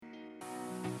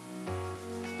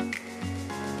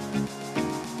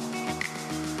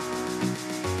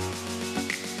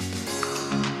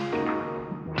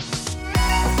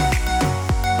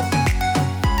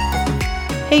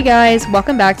Hey guys,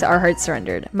 welcome back to Our Hearts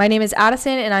Surrendered. My name is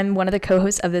Addison and I'm one of the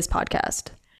co-hosts of this podcast.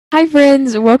 Hi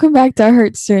friends, welcome back to Our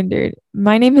Hearts Surrendered.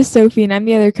 My name is Sophie and I'm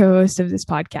the other co-host of this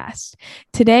podcast.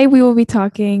 Today we will be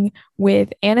talking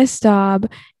with Anna Staub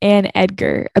and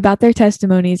Edgar about their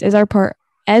testimonies as a part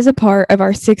of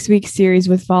our 6-week series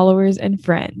with followers and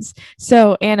friends.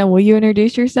 So Anna, will you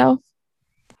introduce yourself?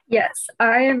 Yes,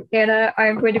 I am Anna.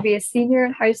 I'm going to be a senior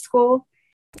in high school.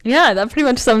 Yeah, that pretty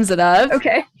much sums it up.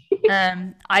 Okay.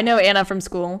 I know Anna from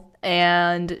school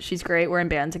and she's great. We're in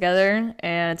band together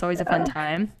and it's always a fun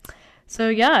time. So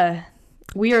yeah,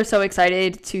 we are so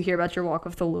excited to hear about your walk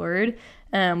with the Lord.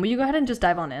 Will you go ahead and just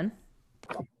dive on in?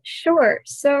 Sure.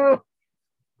 So,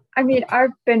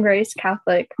 I've been raised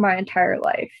Catholic my entire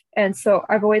life. And so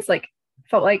I've always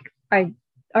felt like I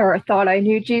thought I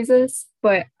knew Jesus,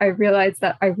 but I realized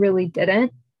that I really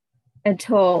didn't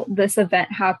until this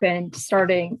event happened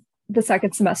starting the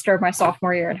second semester of my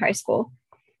sophomore year in high school.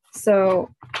 So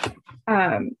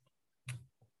I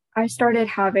started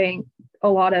having a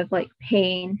lot of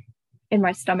pain in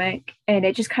my stomach, and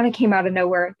it just kind of came out of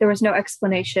nowhere. There was no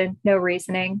explanation, no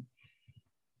reasoning.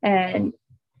 And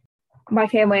my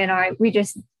family and we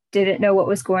just didn't know what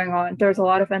was going on. There was a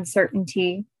lot of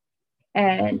uncertainty.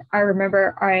 And I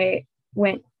remember I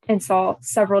went and saw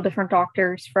several different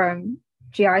doctors, from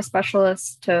GI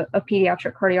specialists to a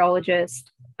pediatric cardiologist,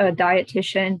 a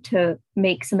dietitian, to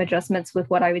make some adjustments with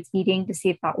what I was eating to see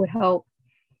if that would help.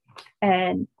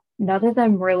 And none of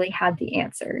them really had the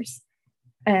answers.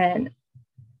 And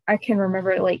I can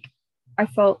remember I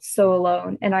felt so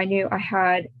alone, and I knew I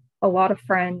had a lot of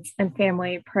friends and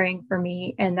family praying for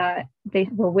me and that they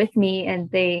were with me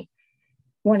and they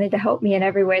wanted to help me in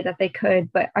every way that they could.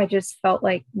 But I just felt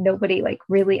like nobody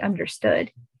really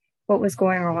understood what was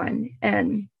going on.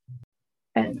 And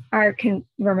I can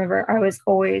remember I was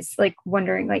always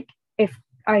wondering if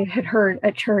I had heard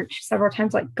at church several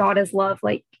times, God is love,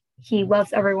 he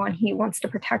loves everyone, he wants to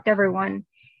protect everyone.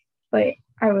 But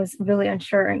I was really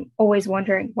unsure and always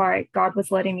wondering why God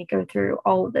was letting me go through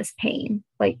all of this pain.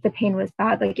 The pain was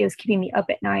bad. It was keeping me up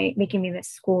at night, making me miss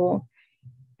school.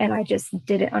 And I just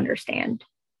didn't understand.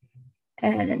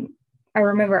 And I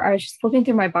remember I was just flipping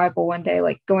through my Bible one day,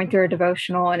 going through a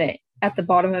devotional, and at the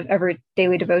bottom of every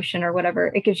daily devotion or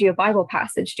whatever, it gives you a Bible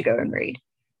passage to go and read.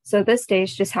 So this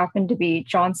day's just happened to be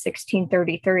John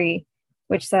 16:33,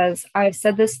 which says, "I have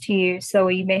said this to you so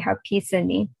you may have peace in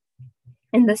me.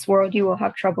 In this world you will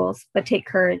have troubles, but take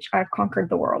courage, I have conquered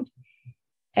the world."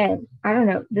 And I don't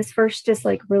know, this verse just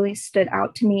really stood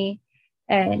out to me.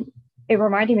 And it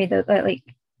reminded me that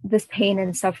this pain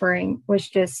and suffering was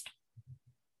just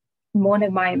one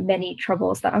of my many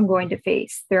troubles that I'm going to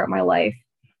face throughout my life.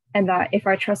 And that if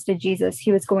I trusted Jesus,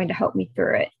 he was going to help me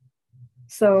through it.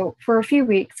 So for a few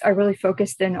weeks, I really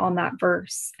focused in on that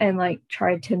verse and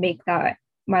tried to make that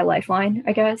my lifeline,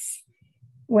 I guess,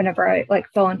 whenever I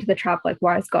fell into the trap,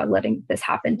 why is God letting this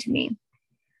happen to me?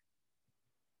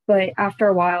 But after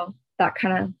a while, that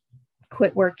kind of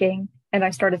quit working, and I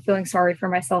started feeling sorry for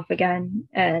myself again.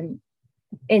 And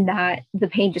in that, the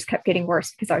pain just kept getting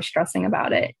worse because I was stressing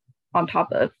about it on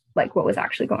top of what was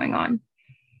actually going on.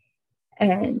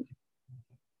 And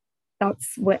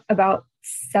that's what, about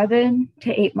 7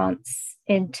 to 8 months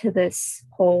into this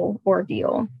whole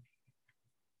ordeal,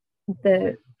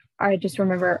 I just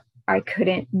remember I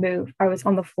couldn't move. I was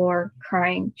on the floor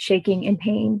crying, shaking in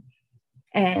pain.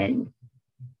 And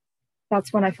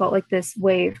that's when I felt this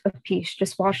wave of peace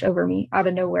just wash over me out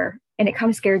of nowhere. And it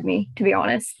kind of scared me, to be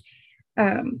honest.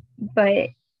 But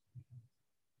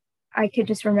I could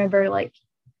just remember,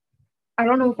 I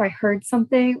don't know if I heard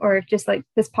something or if just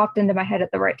this popped into my head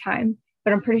at the right time,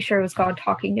 but I'm pretty sure it was God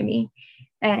talking to me.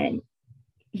 And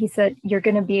he said, "You're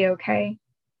going to be okay.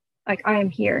 I am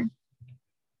here.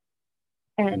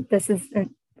 And this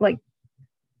isn't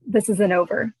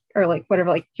over," or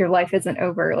whatever, your life isn't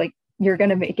over. You're going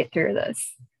to make it through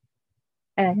this.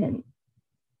 And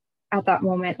at that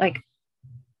moment,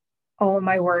 all of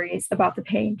my worries about the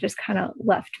pain just kind of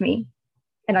left me.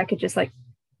 And I could just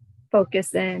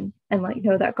focus in and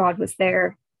know that God was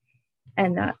there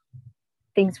and that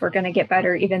things were going to get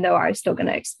better, even though I was still going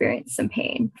to experience some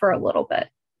pain for a little bit.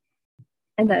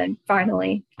 And then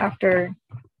finally, after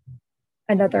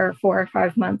another 4 or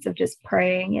 5 months of just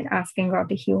praying and asking God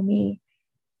to heal me,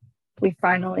 we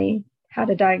finally had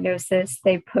a diagnosis.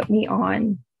 They put me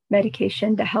on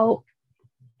medication to help.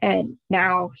 And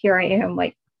now here I am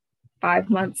 5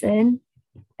 months in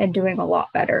and doing a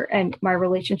lot better. And my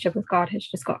relationship with God has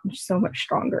just gotten so much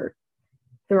stronger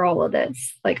through all of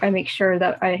this. I make sure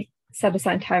that I set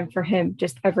aside time for him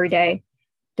just every day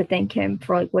to thank him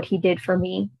for what he did for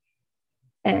me.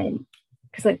 And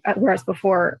because like whereas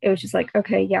before it was just like,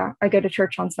 okay, yeah, I go to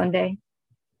church on Sunday,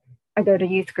 I go to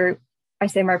youth group, I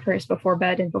say my prayers before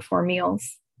bed and before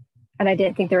meals, and I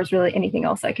didn't think there was really anything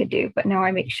else I could do. But now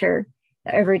I make sure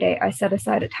that every day I set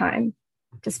aside a time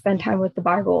to spend time with the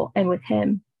Bible and with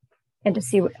Him, and to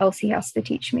see what else He has to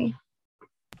teach me.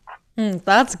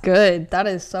 That's good. That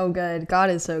is so good. God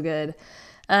is so good.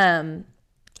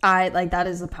 I like that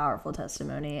is a powerful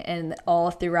testimony, and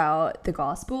all throughout the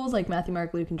Gospels, like Matthew,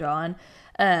 Mark, Luke, and John.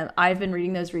 I've been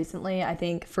reading those recently. I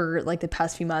think for like the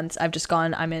past few months,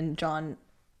 I'm in John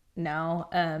now,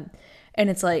 and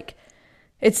it's like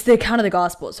it's the account of the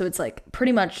gospel, so it's like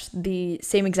pretty much the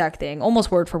same exact thing,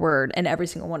 almost word for word, in every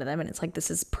single one of them. And it's like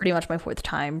this is pretty much my fourth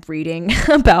time reading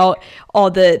about all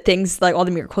the things, like all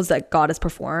the miracles that God has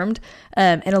performed,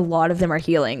 and a lot of them are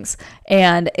healings.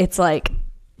 And it's like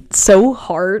so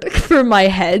hard for my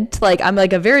head to, like, I'm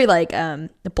like a very like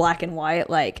black and white,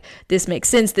 like this makes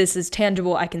sense, this is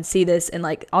tangible, I can see this. And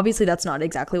like obviously that's not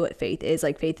exactly what faith is.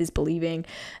 Like faith is believing,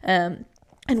 and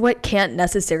what can't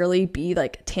necessarily be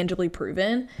like tangibly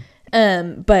proven,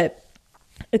 but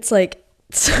it's like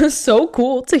so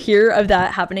cool to hear of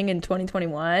that happening in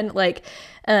 2021, like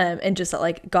and just that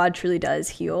like God truly does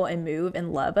heal and move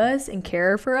and love us and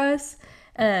care for us.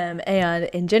 And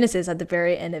in Genesis at the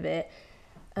very end of it,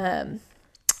 I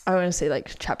want to say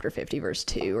like chapter 50 verse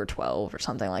 2 or 12 or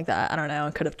something like that, I don't know,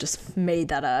 I could have just made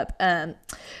that up,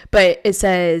 but it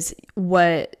says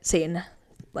what Satan,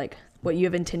 like what you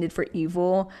have intended for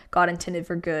evil, God intended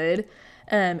for good.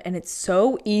 And it's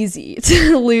so easy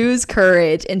to lose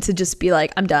courage and to just be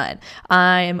like, I'm done,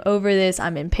 I'm over this,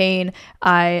 I'm in pain,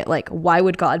 I like, why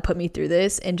would God put me through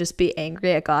this, and just be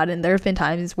angry at God. And there have been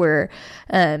times where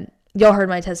y'all heard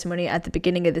my testimony at the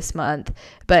beginning of this month,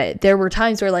 but there were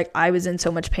times where like I was in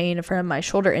so much pain from my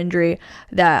shoulder injury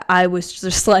that I was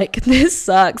just like, this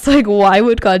sucks, like why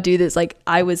would God do this? Like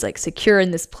I was like secure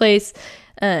in this place,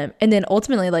 and then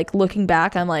ultimately like looking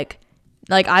back, I'm like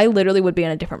I literally would be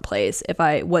in a different place if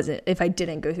I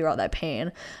didn't go through all that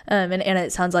pain. And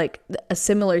it sounds like a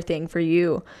similar thing for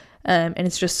you, and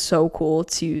it's just so cool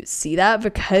to see that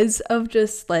because of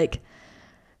just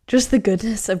the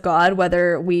goodness of God,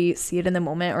 whether we see it in the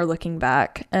moment or looking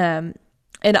back. And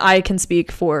I can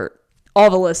speak for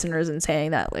all the listeners in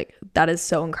saying that like that is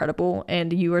so incredible,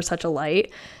 and you are such a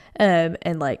light.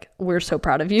 And like we're so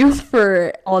proud of you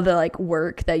for all the like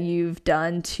work that you've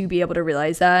done to be able to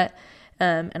realize that.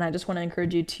 And I just want to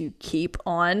encourage you to keep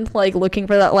on like looking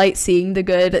for that light, seeing the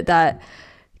good that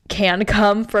can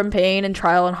come from pain and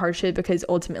trial and hardship, because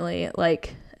ultimately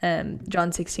like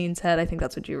John 16 said, I think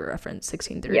that's what you referenced,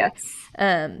 16:3. Yes.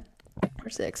 Or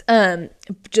 6.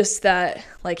 Just that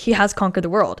like he has conquered the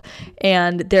world.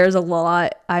 And there's a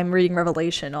lot, I'm reading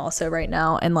Revelation also right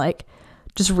now, and like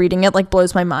just reading it like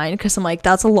blows my mind, because I'm like,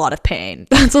 that's a lot of pain,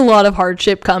 that's a lot of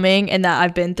hardship coming, and that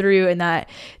I've been through, and that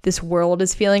this world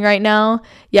is feeling right now.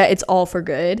 Yeah, it's all for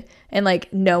good. And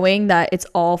like knowing that it's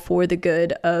all for the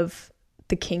good of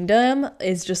the kingdom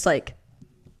is just like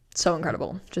so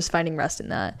incredible, just finding rest in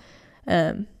that.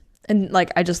 And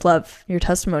like I just love your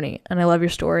testimony, and I love your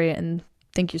story, and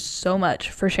thank you so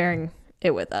much for sharing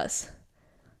it with us.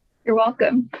 You're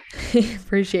welcome.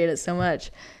 Appreciate it so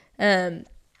much.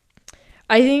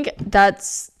 I think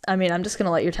I'm just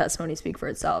gonna let your testimony speak for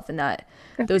itself, and that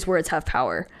those words have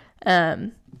power,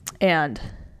 and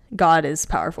God is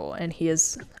powerful, and he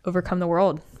has overcome the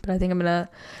world. But I think I'm gonna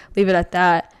leave it at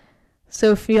that.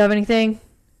 So if you have anything.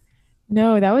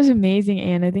 No, that was amazing,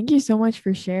 Anna. Thank you so much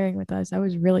for sharing with us. That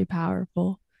was really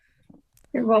powerful.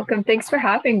 You're welcome. Thanks for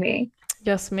having me.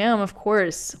 Yes, ma'am. Of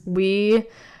course. We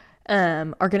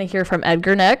are going to hear from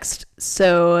Edgar next.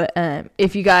 So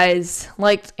if you guys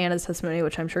liked Anna's testimony,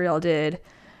 which I'm sure y'all did,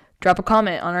 drop a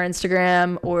comment on our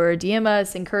Instagram or DM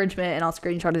us encouragement, and I'll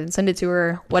screenshot it and send it to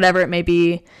her, whatever it may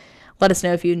be. Let us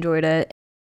know if you enjoyed it.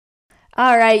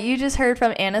 All right, you just heard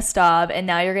from Anna Staub, and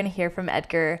now you're going to hear from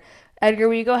Edgar. Edgar,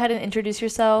 will you go ahead and introduce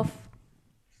yourself?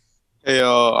 Hey,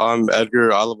 I'm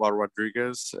Edgar Alabar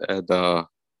Rodriguez, and I'm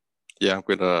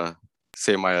going to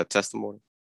say my testimony.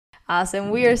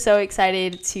 Awesome. We are so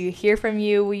excited to hear from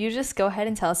you. Will you just go ahead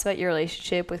and tell us about your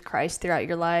relationship with Christ throughout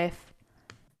your life?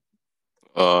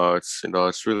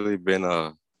 It's really been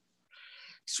like,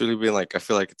 I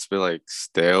feel like it's been like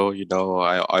stale.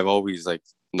 I've always like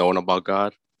known about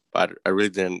God, but I really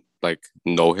didn't like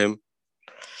know him.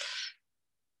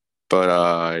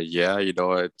 But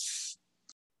it's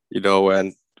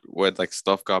when like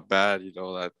stuff got bad,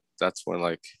 that's when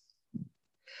like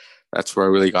that's where I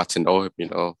really got to know him,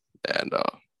 and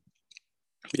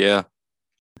yeah.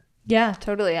 Yeah,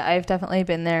 totally. I've definitely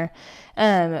been there.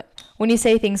 Um, when you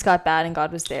say things got bad and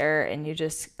God was there and you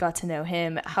just got to know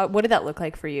him, what did that look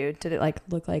like for you? Did it like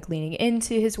look like leaning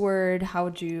into his word? How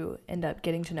would you end up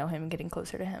getting to know him and getting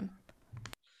closer to him?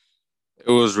 It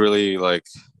was really like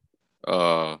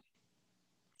uh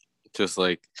just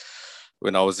like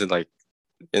when I was in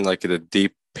a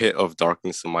deep pit of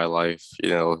darkness in my life,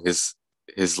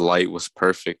 his light was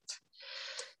perfect.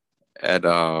 And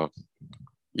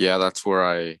yeah, that's where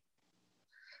I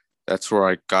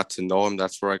got to know him.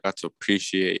 That's where I got to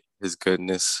appreciate his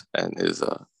goodness and his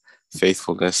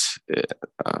faithfulness,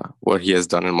 what he has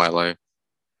done in my life.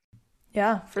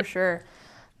 Yeah, for sure.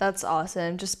 That's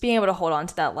awesome. Just being able to hold on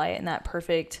to that light and that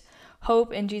perfect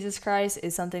hope in Jesus Christ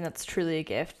is something that's truly a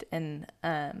gift. And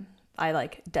I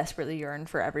like desperately yearn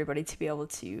for everybody to be able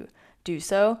to do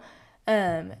so.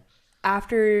 Um,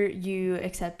 After you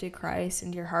accepted Christ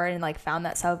into your heart and like found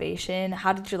that salvation,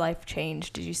 how did your life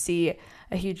change? Did you see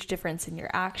a huge difference in your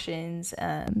actions?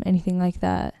 Anything like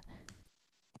that?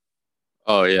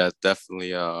 Oh yeah, definitely.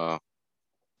 You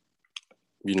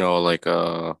know, like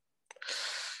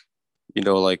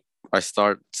like I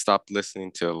stopped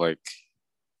listening to like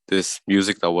this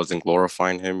music that wasn't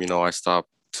glorifying him. I stopped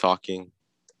talking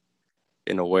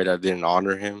in a way that didn't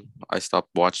honor him. I stopped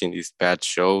watching these bad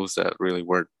shows that really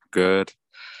weren't good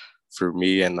for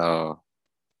me, and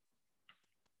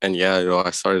yeah,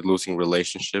 I started losing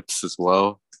relationships as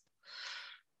well.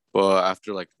 But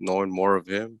after like knowing more of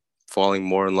him, falling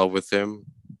more in love with him,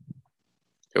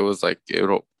 it was like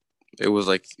it was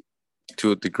like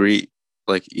to a degree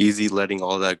like easy letting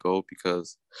all that go,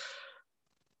 because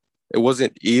it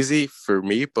wasn't easy for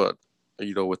me, but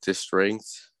with his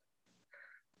strength,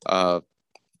 uh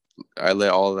I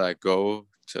let all that go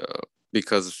to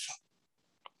because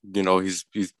he's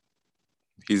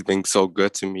been so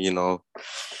good to me, and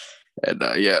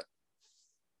yeah.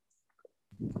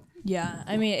 Yeah,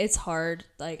 I mean, it's hard,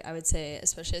 like I would say,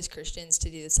 especially as Christians,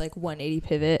 to do this like 180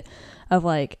 pivot of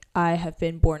like, I have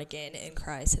been born again in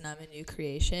Christ and I'm a new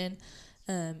creation.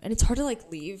 And it's hard to like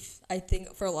leave. I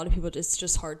think for a lot of people, it's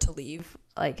just hard to leave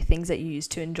like things that you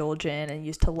used to indulge in and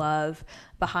used to love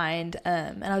behind.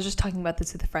 And I was just talking about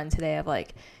this with a friend today of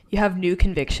like, you have new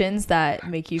convictions that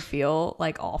make you feel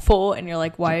like awful. And you're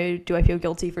like, why do I feel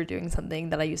guilty for doing something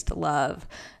that I used to love?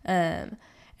 And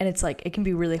it's like it can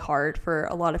be really hard for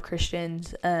a lot of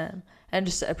Christians, and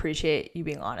just appreciate you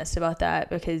being honest about that,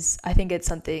 because I think it's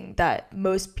something that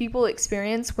most people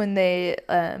experience when they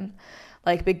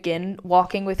like begin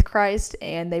walking with Christ,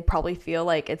 and they probably feel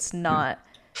like it's not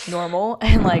normal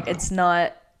and like it's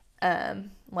not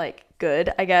like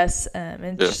good, I guess, and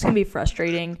it's Yeah. just gonna be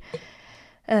frustrating.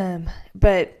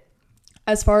 But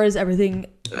as far as everything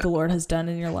the Lord has done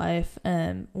in your life,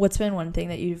 what's been one thing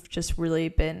that you've just really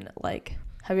been like?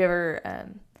 Have you ever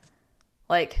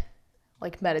like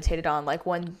meditated on like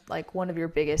one of your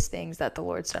biggest things that the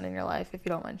Lord's done in your life, if you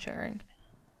don't mind sharing?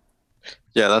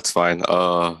 Yeah, that's fine.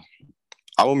 I'm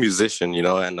a musician,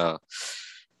 and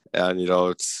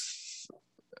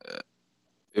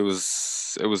it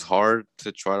was hard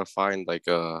to try to find like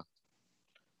a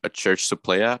church to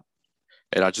play at,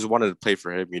 and I just wanted to play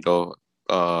for him.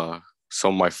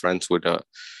 Some of my friends would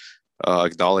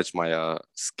acknowledge my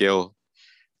skill,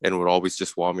 and would always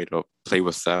just want me to play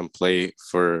with them, play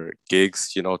for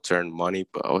gigs, to earn money.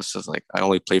 But I was just like, I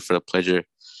only play for the pleasure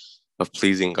of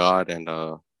pleasing God, and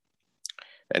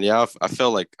yeah, I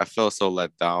felt so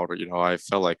let down. I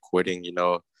felt like quitting.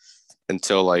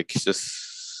 Until like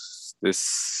just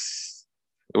this.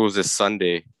 It was this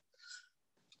Sunday.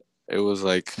 It was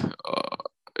like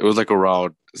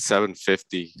around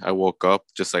 7:50. I woke up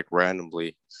just like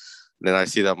randomly. And then I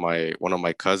see that my one of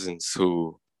my cousins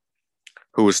who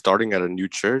was starting at a new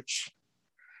church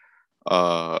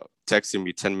uh texted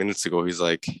me 10 minutes ago. He's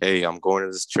like, "Hey, I'm going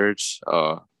to this church.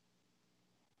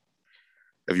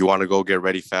 If you want to go, get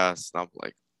ready fast." And I'm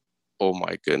like, "Oh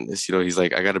my goodness." He's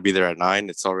like, "I got to be there at 9.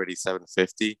 It's already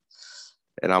 7:50."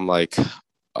 And I'm like,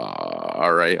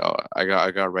 all right. I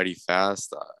got ready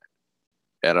fast.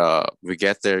 And we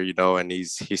get there, and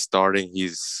he's starting.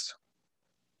 He's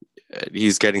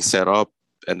getting set up,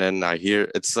 and then I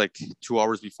hear it's like 2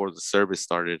 hours before the service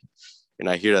started, and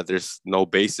I hear that there's no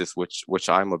bassist, which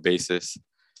I'm a bassist.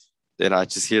 Then I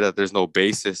just hear that there's no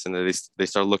bassist, and then they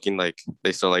start looking like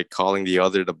they start like calling the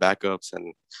backups,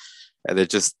 and they're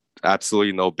just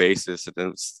absolutely no bassist.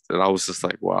 And I was just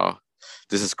like, wow,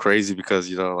 this is crazy, because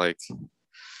like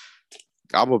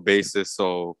I'm a bassist.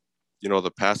 So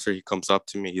the pastor, he comes up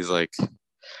to me, he's like,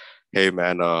 "Hey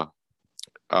man,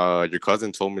 your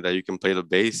cousin told me that you can play the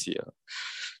bass. Yeah,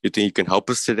 you think you can help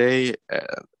us today?"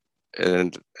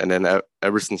 and then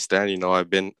ever since then, you know, I've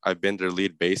been their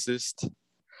lead bassist,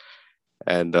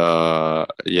 and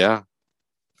yeah.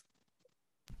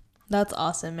 That's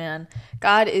awesome, man.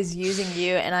 God is using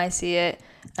you, and I see it.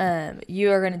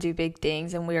 You are going to do big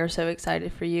things, and we are so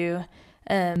excited for you.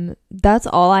 That's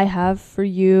all I have for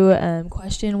you,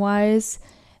 question-wise.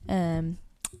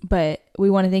 But we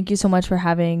want to thank you so much for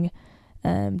having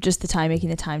just making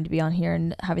the time to be on here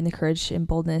and having the courage and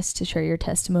boldness to share your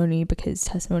testimony, because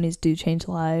testimonies do change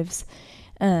lives.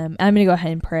 I'm going to go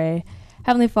ahead and pray.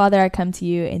 Heavenly Father, I come to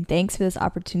you and thanks for this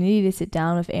opportunity to sit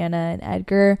down with Anna and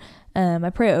Edgar.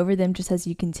 I pray over them just as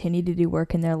you continue to do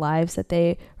work in their lives, that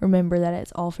they remember that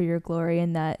it's all for your glory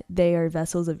and that they are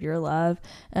vessels of your love.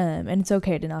 And it's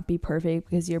okay to not be perfect,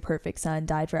 because your perfect son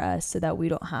died for us so that we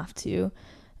don't have to.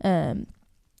 And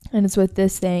it's with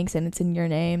this thanks, and it's in your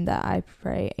name that I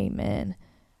pray. Amen.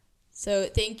 So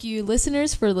thank you,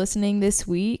 listeners, for listening this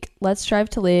week. Let's strive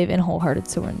to live in wholehearted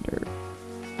surrender.